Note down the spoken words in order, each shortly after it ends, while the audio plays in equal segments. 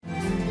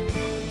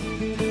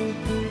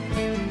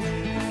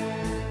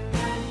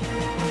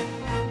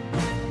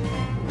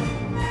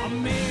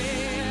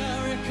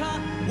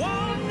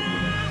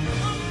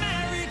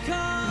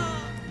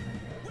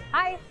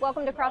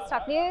welcome to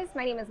Crosstalk News.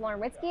 My name is Lauren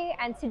Witzke,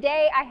 and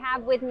today I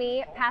have with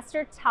me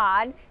Pastor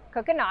Todd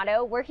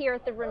Coconato. We're here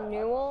at the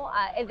Renewal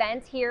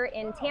event here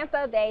in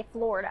Tampa Bay,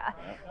 Florida.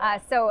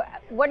 So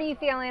what are you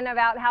feeling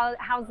about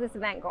how's this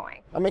event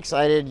going? I'm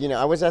excited. You know,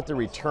 I was at the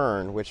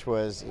Return, which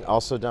was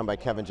also done by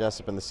Kevin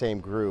Jessup in the same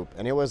group,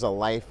 and it was a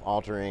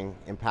life-altering,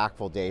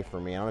 impactful day for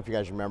me. I don't know if you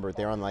guys remember it.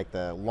 They were on like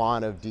the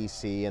lawn of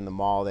DC in the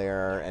mall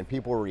there, and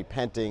people were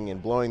repenting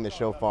and blowing the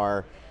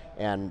shofar.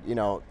 And, you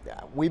know,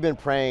 we've been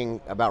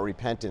praying about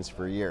repentance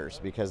for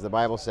years because the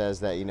Bible says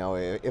that, you know,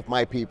 if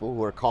my people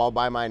who are called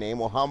by my name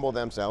will humble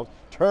themselves,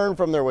 turn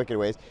from their wicked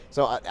ways.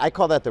 So I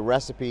call that the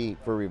recipe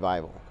for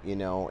revival, you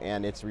know,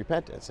 and it's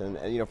repentance. And,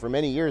 you know, for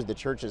many years, the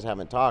churches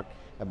haven't talked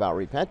about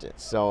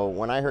repentance. So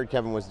when I heard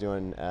Kevin was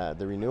doing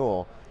the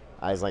Renewal,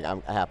 I was like, I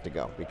have to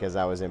go because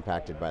I was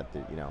impacted by the,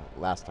 you know,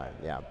 last time.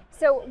 Yeah.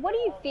 So what do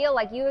you feel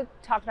like? You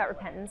talked about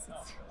repentance.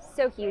 It's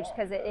so huge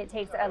because it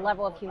takes a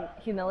level of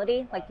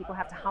humility. Like people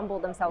have to humble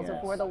themselves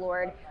before the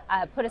Lord,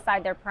 put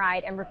aside their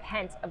pride and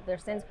repent of their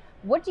sins.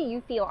 What do you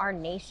feel our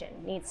nation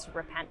needs to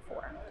repent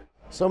for?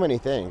 So many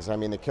things. I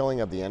mean, the killing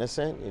of the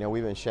innocent. You know,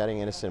 we've been shedding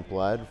innocent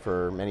blood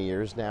for many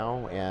years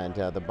now, and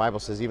the Bible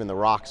says even the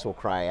rocks will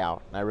cry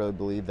out. And I really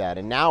believe that.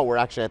 And now we're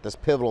actually at this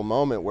pivotal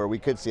moment where we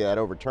could see that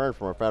overturned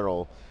from a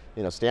federal,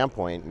 you know,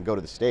 standpoint and go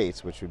to the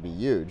states, which would be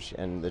huge.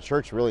 And the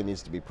church really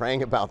needs to be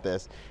praying about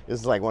this. This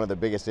is like one of the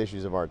biggest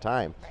issues of our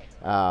time.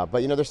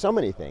 But you know, there's so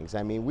many things.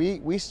 I mean,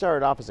 we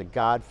started off as a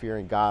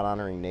God-fearing,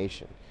 God-honoring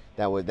nation.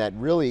 That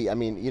really, I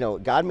mean, you know,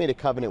 God made a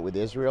covenant with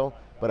Israel,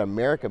 but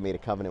America made a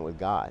covenant with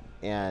God.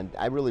 And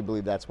I really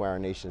believe that's why our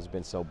nation has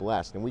been so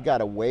blessed. And we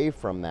got away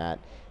from that,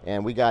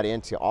 and we got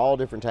into all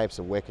different types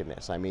of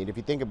wickedness. I mean, if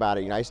you think about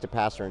it, you know, I used to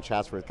pastor in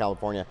Chatsworth,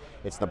 California.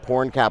 It's the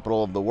porn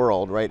capital of the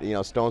world, right? You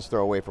know, stone's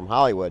throw away from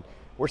Hollywood.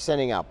 We're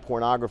sending out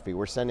pornography.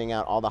 We're sending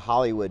out all the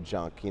Hollywood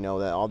junk, you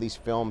know, all these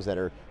films that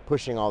are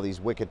pushing all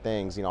these wicked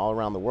things, you know, all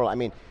around the world. I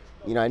mean,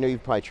 you know, I know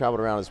you've probably traveled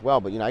around as well,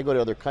 but, you know, I go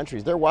to other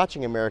countries. They're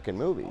watching American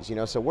movies, you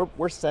know, so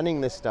we're sending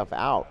this stuff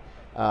out.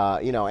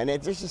 You know, and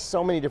there's just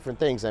so many different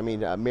things. I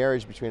mean,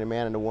 marriage between a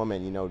man and a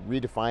woman, you know,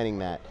 redefining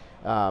that,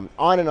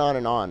 on and on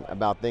and on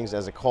about things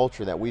as a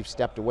culture that we've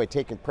stepped away,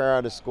 taking prayer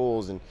out of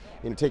schools and,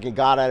 you know, taking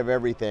God out of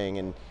everything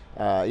and,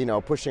 you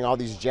know, pushing all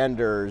these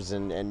genders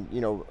and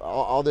you know,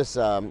 all this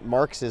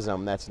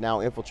Marxism that's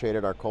now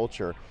infiltrated our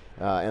culture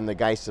and the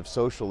geist of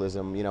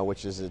socialism, you know,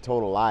 which is a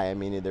total lie. I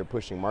mean, they're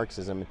pushing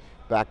Marxism,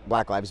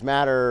 Black Lives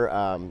Matter,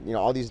 you know,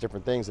 all these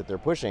different things that they're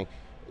pushing.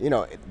 You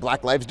know,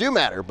 Black lives do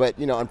matter, but,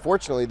 you know,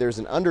 unfortunately there's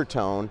an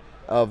undertone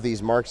of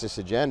these Marxist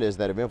agendas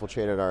that have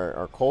infiltrated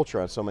our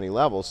culture on so many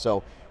levels.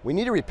 So we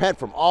need to repent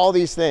from all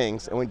these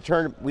things, and we need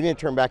to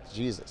turn back to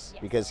Jesus,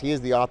 because he is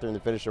the author and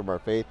the finisher of our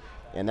faith,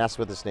 and that's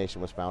what this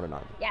nation was founded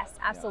on. Yes,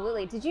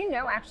 absolutely. Did you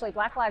know, actually,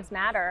 Black Lives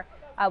Matter,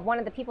 one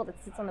of the people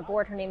that sits on the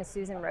board, her name is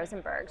Susan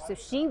Rosenberg. So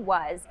she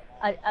was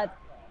a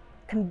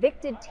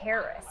convicted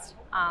terrorist.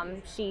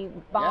 She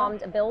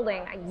bombed a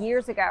building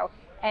years ago,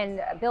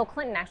 and Bill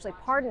Clinton actually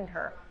pardoned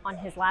her on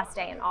his last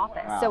day in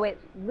office. Wow. So it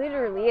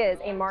literally is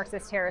a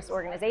Marxist terrorist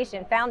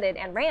organization founded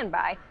and ran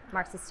by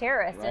Marxist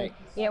terrorists. Right. And,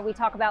 you know, we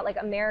talk about like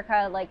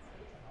America, like,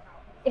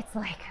 it's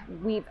like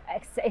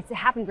it's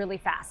happened really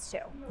fast too.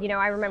 You know,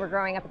 I remember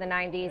growing up in the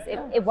 90s,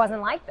 it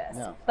wasn't like this.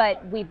 No.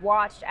 But we've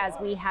watched as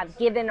we have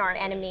given our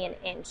enemy an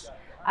inch.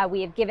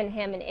 We have given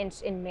him an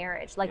inch in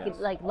marriage, like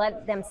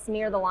let them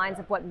smear the lines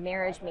of what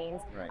marriage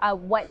means, right.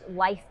 What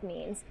life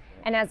means.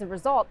 And as a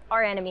result,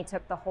 our enemy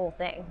took the whole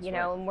thing, you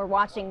know, and we're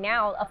watching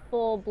now a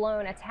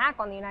full-blown attack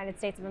on the United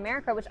States of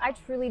America, which I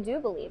truly do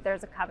believe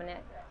there's a covenant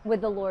with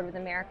the Lord with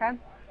America.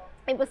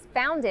 It was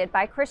founded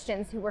by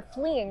Christians who were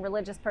fleeing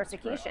religious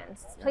persecution.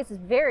 This place is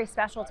very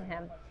special to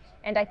him.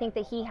 And I think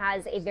that he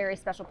has a very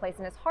special place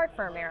in his heart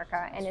for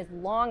America and is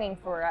longing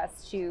for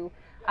us to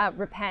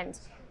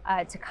repent,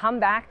 to come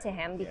back to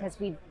him,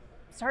 because we've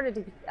started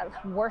to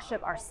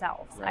worship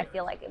ourselves. Right. I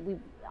feel like we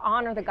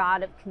honor the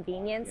God of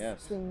convenience.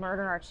 Yes. We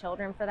murder our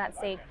children for that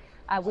sake.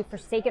 We've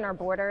forsaken our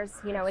borders.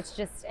 You know, it's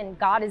just, and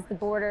God is the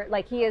border,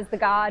 like he is the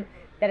God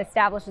that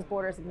establishes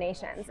borders of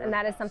nations. Sure. And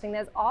that is something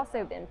that's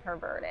also been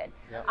perverted.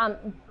 Yep.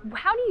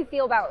 How do you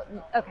feel about,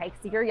 okay,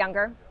 so you're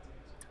younger,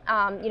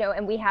 you know,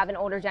 and we have an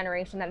older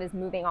generation that is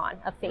moving on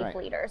of faith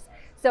leaders.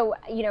 So,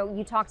 you know,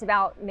 you talked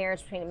about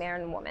marriage between a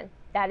man and a woman.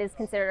 That is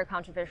considered a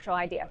controversial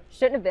idea.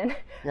 Shouldn't have been,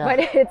 but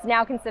it's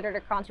now considered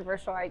a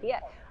controversial idea.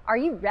 Are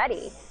you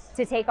ready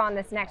to take on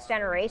this next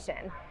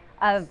generation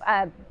of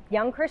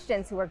young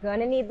Christians who are going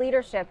to need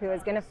leadership, who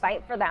is going to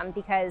fight for them,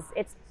 because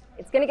it's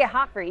going to get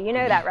hot for you? You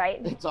know that,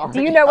 right? Do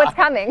you know what's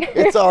coming?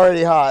 It's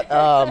already hot.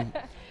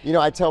 You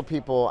know, I tell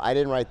people I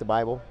didn't write the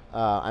Bible.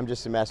 I'm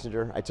just a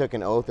messenger. I took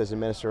an oath as a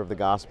minister of the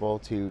gospel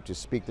to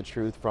speak the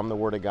truth from the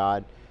Word of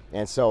God.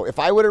 And so if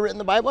I would have written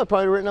the Bible, I'd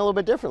probably have written it a little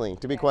bit differently,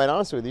 to be quite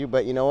honest with you.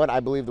 But you know what? I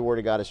believe the Word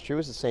of God is true.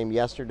 It's the same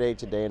yesterday,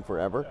 today, and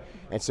forever.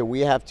 And so we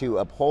have to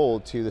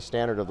uphold to the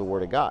standard of the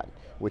Word of God,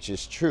 which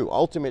is true,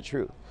 ultimate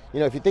truth. You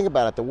know, if you think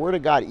about it, the Word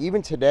of God,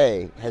 even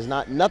today, has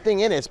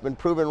nothing in it's been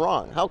proven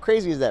wrong. How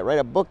crazy is that, right?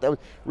 A book that was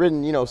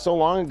written, you know, so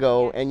long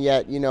ago, and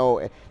yet, you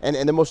know,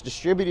 and the most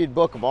distributed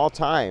book of all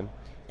time,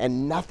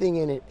 and nothing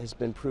in it has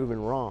been proven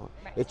wrong.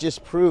 Right. It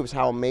just proves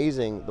how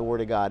amazing the Word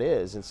of God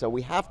is. And so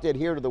we have to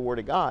adhere to the Word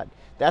of God.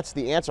 That's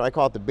the answer. I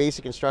call it the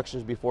basic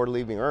instructions before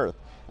leaving Earth.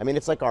 I mean,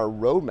 it's like our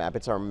roadmap.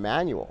 It's our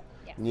manual,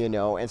 you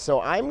know. And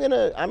so I'm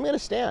gonna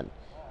stand.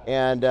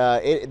 And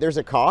there's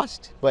a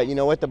cost, but you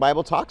know what? The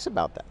Bible talks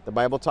about that. The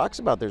Bible talks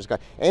about there's a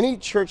cost. Any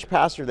church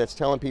pastor that's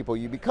telling people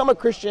you become a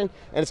Christian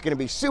and it's going to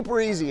be super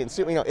easy and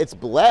you know, it's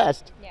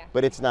blessed,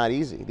 but it's not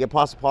easy. The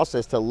Apostle Paul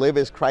says to live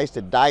is Christ,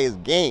 to die is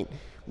gain.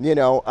 You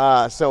know,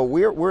 so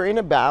we're in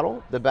a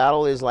battle. The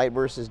battle is light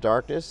versus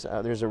darkness.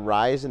 There's a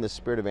rise in the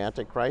spirit of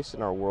Antichrist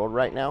in our world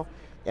right now,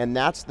 and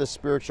that's the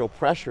spiritual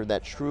pressure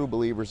that true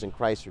believers in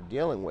Christ are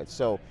dealing with.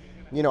 So,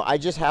 you know, I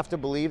just have to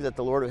believe that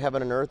the Lord of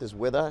heaven and earth is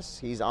with us.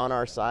 He's on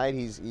our side.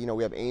 You know,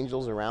 we have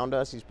angels around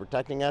us. He's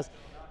protecting us,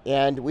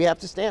 and we have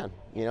to stand.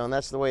 You know, and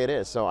that's the way it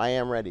is. So I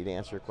am ready to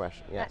answer your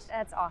question. Yes.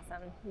 That's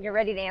awesome. You're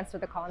ready to answer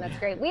the call, and that's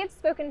great. We had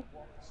spoken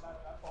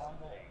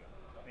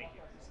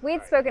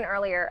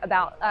earlier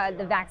about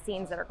the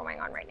vaccines that are going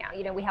on right now.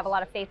 You know, we have a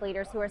lot of faith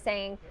leaders who are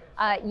saying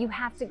you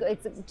have to go.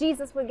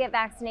 Jesus would get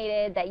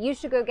vaccinated. That you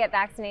should go get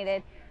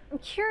vaccinated. I'm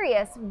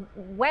curious,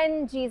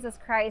 when Jesus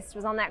Christ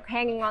was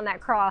hanging on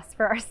that cross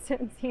for our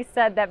sins, he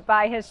said that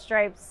by his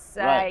stripes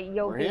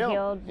you'll be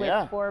healed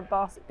with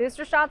 4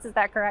 booster shots. Is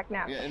that correct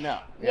now?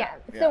 Yeah.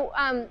 So,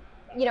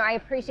 you know, I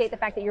appreciate the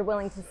fact that you're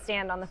willing to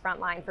stand on the front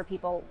line for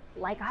people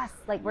like us.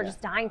 Like, we're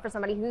just dying for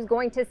somebody who's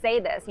going to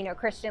say this, you know,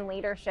 Christian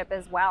leadership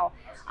as well.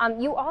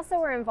 You also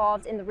were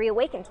involved in the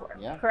Reawaken tour,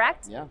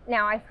 correct? Yeah.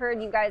 Now, I've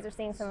heard you guys are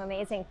seeing some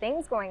amazing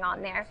things going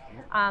on there.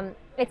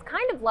 It's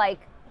kind of like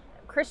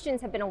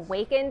Christians have been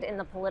awakened in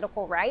the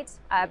political right.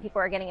 People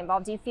are getting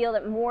involved. Do you feel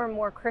that more and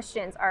more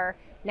Christians are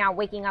now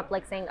waking up,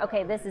 like saying,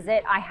 okay, this is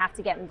it, I have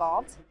to get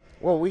involved?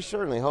 Well, we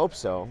certainly hope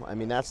so. I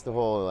mean, that's the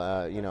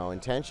whole, you know,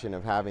 intention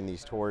of having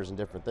these tours and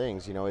different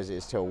things, you know,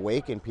 is to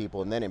awaken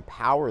people and then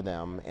empower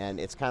them. And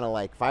it's kind of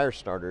like fire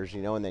starters,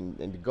 you know, and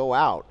to go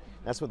out.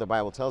 That's what the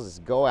Bible tells us.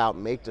 Go out,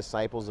 make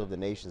disciples of the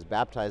nations,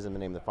 baptize them in the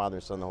name of the Father,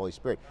 and Son, and the Holy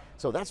Spirit.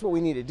 So that's what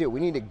we need to do. We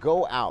need to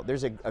go out.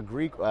 There's a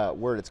Greek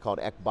word, it's called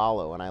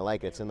ekbalo, and I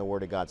like it. It's in the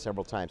Word of God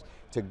several times.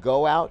 To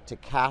go out, to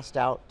cast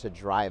out, to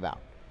drive out.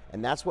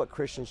 And that's what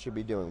Christians should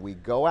be doing. We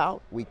go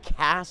out, we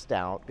cast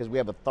out, because we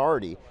have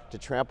authority to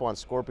trample on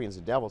scorpions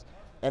and devils,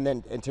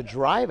 and to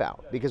drive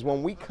out. Because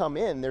when we come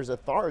in, there's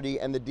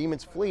authority, and the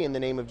demons flee in the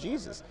name of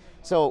Jesus.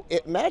 So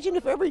imagine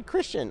if every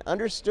Christian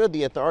understood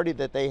the authority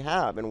that they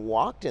have and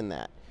walked in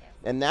that.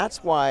 And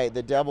that's why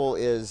the devil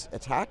is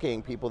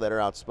attacking people that are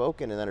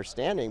outspoken and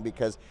understanding,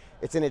 because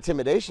it's an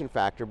intimidation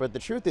factor. But the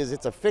truth is,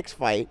 it's a fixed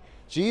fight.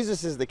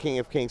 Jesus is the King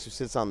of Kings who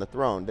sits on the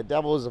throne. The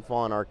devil is a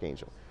fallen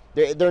archangel.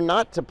 They're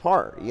not to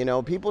par. You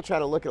know, people try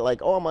to look at it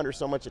like, oh, I'm under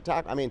so much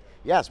attack. I mean,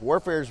 yes,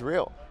 warfare is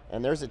real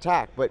and there's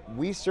attack, but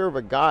we serve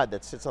a God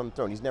that sits on the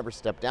throne. He's never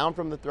stepped down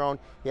from the throne.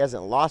 He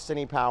hasn't lost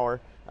any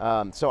power.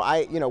 So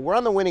we're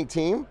on the winning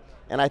team,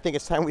 and I think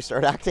it's time we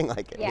start acting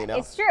like it. Yeah, you know?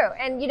 It's true.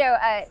 And, you know,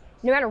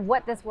 no matter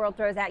what this world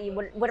throws at you,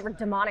 whatever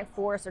demonic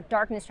force or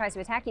darkness tries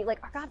to attack you,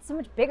 like, our God's so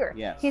much bigger.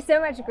 Yes. He's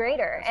so much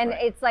greater. That's and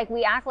right. It's like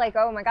we act like,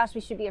 oh my gosh,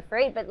 we should be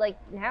afraid, but like,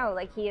 no,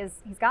 like he's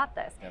got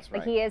this. That's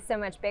like right. he is so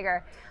much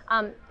bigger.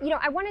 You know,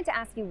 I wanted to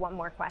ask you one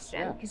more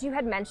question, because you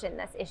had mentioned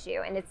this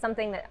issue, and it's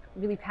something that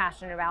I'm really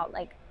passionate about.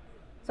 Like,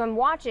 so I'm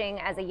watching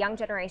as a young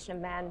generation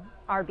of men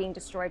are being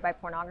destroyed by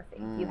pornography.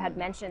 You had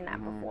mentioned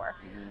that before.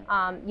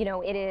 You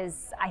know, it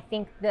is, I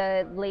think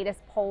the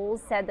latest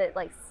polls said that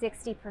like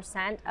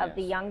 60% of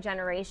the young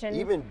generation.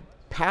 Even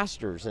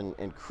pastors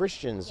and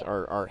Christians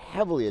are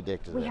heavily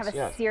addicted to this. We have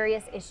a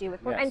serious issue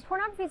with pornography. Yes. And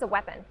pornography is a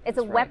weapon. It's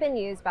a right. weapon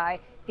used by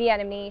the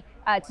enemy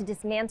to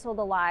dismantle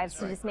the lives,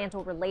 That's to right.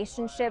 dismantle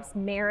relationships,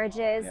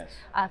 marriages,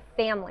 Yes.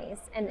 families.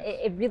 And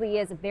it really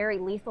is a very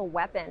lethal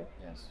weapon.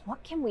 Yes.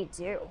 What can we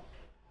do?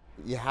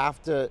 You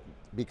have to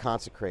be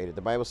consecrated.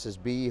 The Bible says,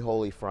 be ye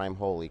holy, for I am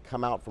holy.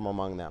 Come out from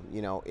among them.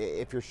 You know,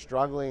 if you're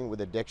struggling with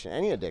addiction,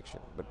 any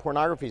addiction, but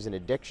pornography is an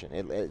addiction.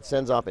 It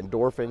sends off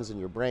endorphins in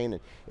your brain,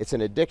 and it's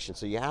an addiction.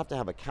 So you have to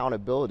have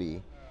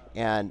accountability,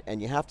 and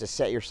you have to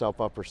set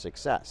yourself up for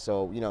success.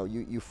 So, you know,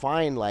 you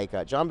find like,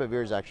 John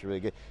Bevere is actually really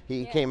good.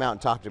 He came out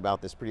and talked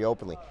about this pretty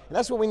openly. And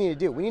that's what we need to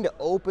do. We need to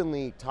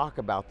openly talk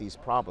about these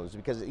problems,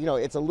 because, you know,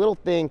 it's a little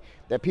thing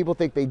that people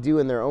think they do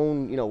in their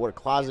own, you know, what,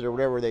 closet or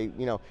whatever they,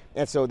 you know,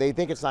 and so they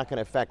think it's not going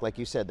to affect, like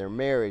you said, their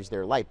marriage,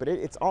 their life, but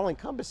it's all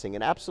encompassing.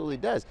 It absolutely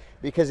does,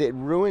 because it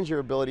ruins your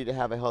ability to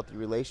have a healthy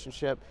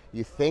relationship.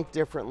 You think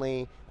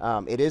differently.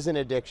 It is an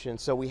addiction.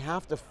 So we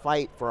have to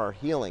fight for our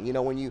healing. You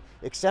know, when you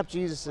accept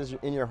Jesus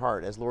in your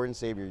heart as Lord and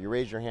Savior, you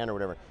raise your hand or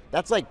whatever,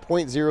 that's like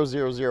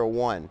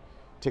 0.0001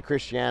 to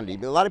Christianity.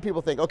 But a lot of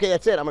people think, okay,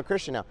 that's it, I'm a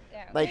Christian now.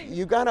 Yeah. Like,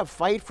 you got to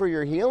fight for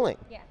your healing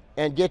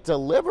and get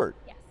delivered.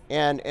 Yes.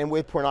 And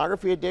with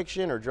pornography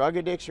addiction or drug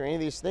addiction or any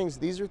of these things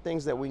are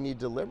things that we need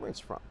deliverance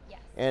from. Yes.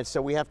 And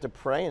so we have to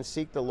pray and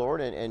seek the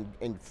Lord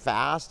and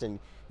fast and,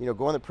 you know,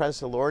 go in the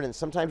presence of the Lord. And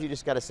sometimes you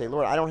just got to say,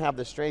 Lord, I don't have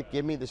the strength.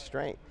 Give me the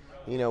strength.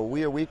 You know,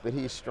 we are weak, but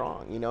he's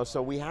strong, you know,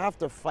 so we have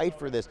to fight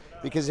for this,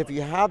 because if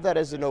you have that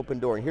as an open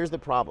door, and here's the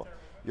problem,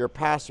 you're a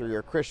pastor,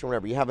 you're a Christian,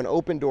 whatever, you have an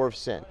open door of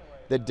sin.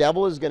 The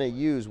devil is going to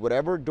use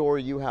whatever door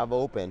you have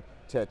open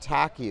to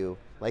attack you,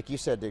 like you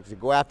said, to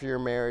go after your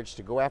marriage,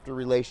 to go after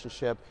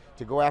relationship,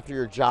 to go after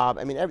your job.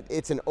 I mean,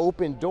 it's an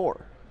open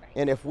door.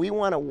 And if we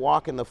want to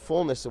walk in the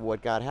fullness of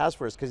what God has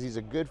for us, because he's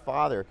a good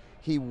father,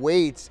 he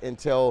waits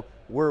until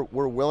we're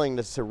willing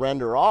to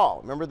surrender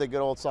all. Remember the good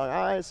old song,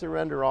 I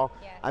surrender all?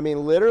 Yeah. I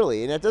mean,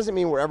 literally. And it doesn't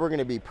mean we're ever going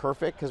to be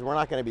perfect, because we're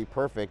not going to be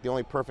perfect. The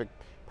only perfect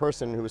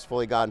person who was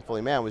fully God and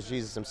fully man was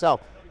Jesus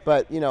himself.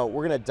 But, you know,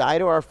 we're going to die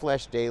to our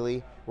flesh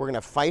daily. We're going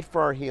to fight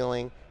for our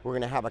healing. We're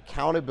going to have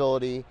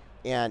accountability.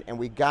 And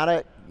we got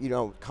to, you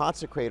know,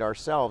 consecrate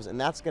ourselves, and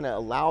that's going to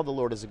allow the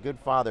Lord as a good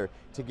father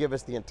to give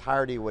us the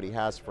entirety of what he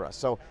has for us.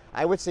 So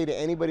I would say to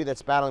anybody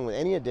that's battling with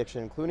any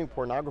addiction, including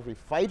pornography,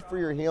 fight for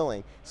your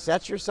healing,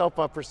 set yourself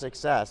up for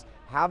success,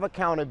 have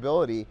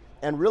accountability,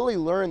 and really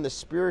learn the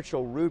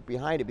spiritual root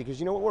behind it. Because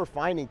you know what we're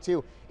finding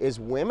too is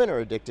women are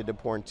addicted to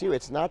porn too.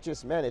 It's not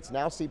just men. It's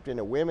now seeped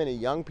into women and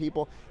young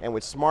people, and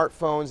with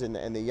smartphones,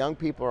 and the young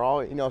people are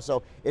all, you know,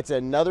 so it's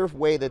another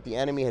way that the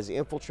enemy has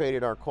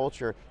infiltrated our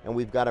culture, and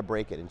we've got to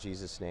break it in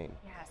Jesus' name.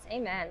 Yes,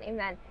 amen,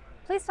 amen.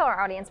 Please tell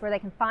our audience where they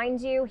can find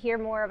you, hear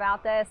more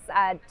about this,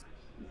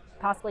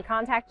 possibly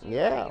contact you.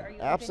 Yeah,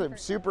 absolutely.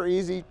 Super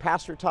easy.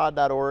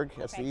 PastorTodd.org.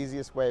 That's the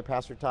easiest way.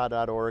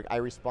 PastorTodd.org. I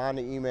respond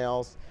to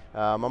emails.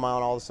 I'm on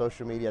all the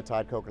social media.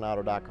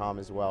 ToddCoconato.com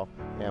as well,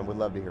 and would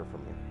love to hear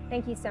from you.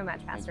 Thank you so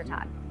much, Pastor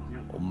Todd.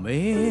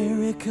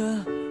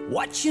 America,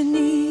 what you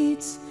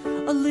need's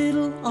a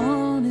little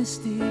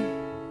honesty.